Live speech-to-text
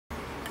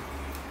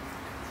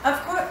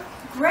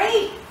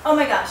Great. Oh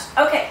my gosh.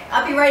 Okay,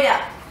 I'll be right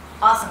out.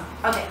 Awesome.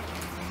 Okay.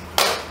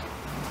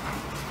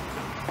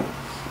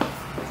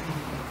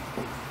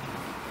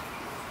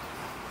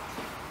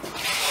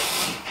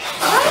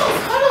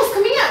 Carlos,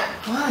 come here.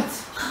 What?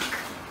 Look.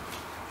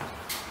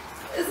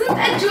 Isn't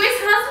that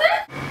Joyce's husband?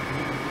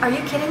 Are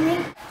you kidding me?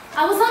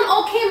 I was on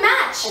OK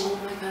Match. Oh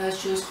my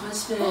gosh, Joe's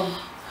husband.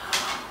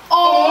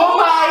 Oh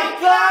my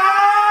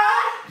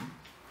god!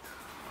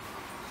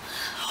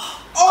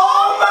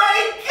 Oh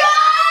my god!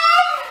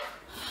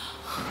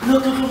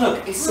 Look.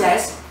 It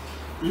says,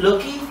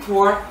 looking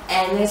for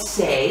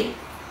NSA,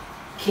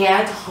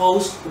 can't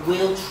host,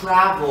 will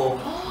travel.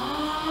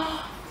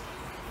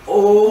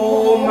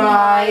 Oh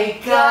my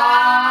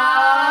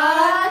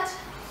god!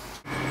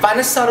 Find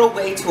a subtle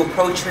way to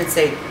approach her and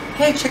say,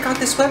 hey, check out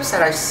this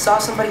website. I saw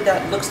somebody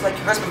that looks like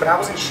your husband, but I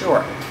wasn't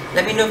sure.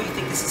 Let me know if you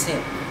think this is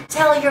him.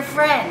 Tell your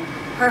friend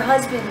her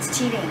husband's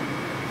cheating.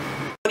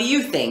 What do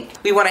you think?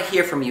 We want to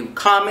hear from you.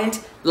 Comment,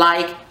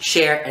 like,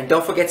 share, and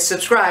don't forget to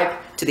subscribe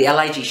to the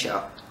LIG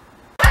Show.